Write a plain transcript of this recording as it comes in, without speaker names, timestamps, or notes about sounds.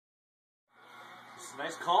It's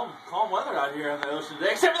nice, calm weather out here on the ocean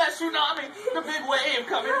today, except for that tsunami, the big wave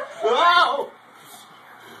coming. Whoa!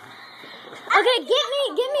 Okay, get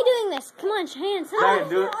me doing this. Come on, Cheyenne. Cheyenne,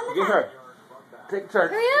 do it. Get her. Take a turn.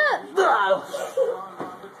 Hurry up.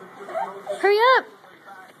 Hurry up.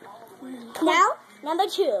 Now, number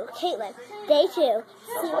 2, Caitlin. Day 2.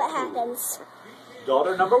 See what happens.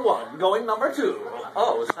 Daughter number 1, going number 2.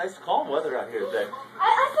 Oh, it's nice, calm weather out here today.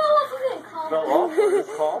 I felt like it was calm. Felt off.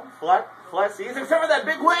 It's calm, flat seas, except for that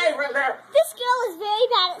big wave right there. This girl is very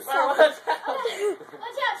bad at surfing.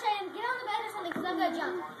 Watch out, Cheyenne. Get on the bed or something, because I'm going to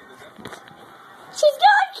jump. She's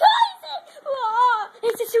going crazy! Whoa,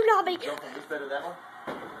 it's a tsunami. Jump on this bed of that one.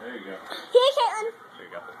 There you go. Here, Caitlin. There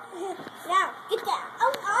you go. Now, get that.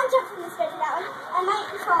 I'll jump from this bed to that one. I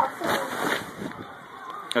might fall soon.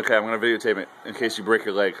 Okay, I'm going to videotape it in case you break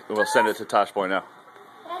your leg. We'll send it to Tosh Boy now.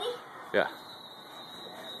 Ready? Yeah.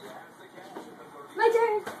 My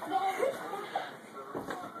turn.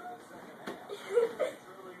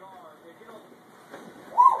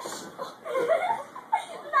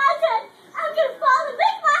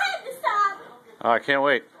 Oh, I can't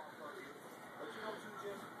wait.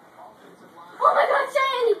 Oh my God,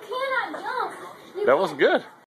 Cheyenne, you cannot jump. That wasn't good.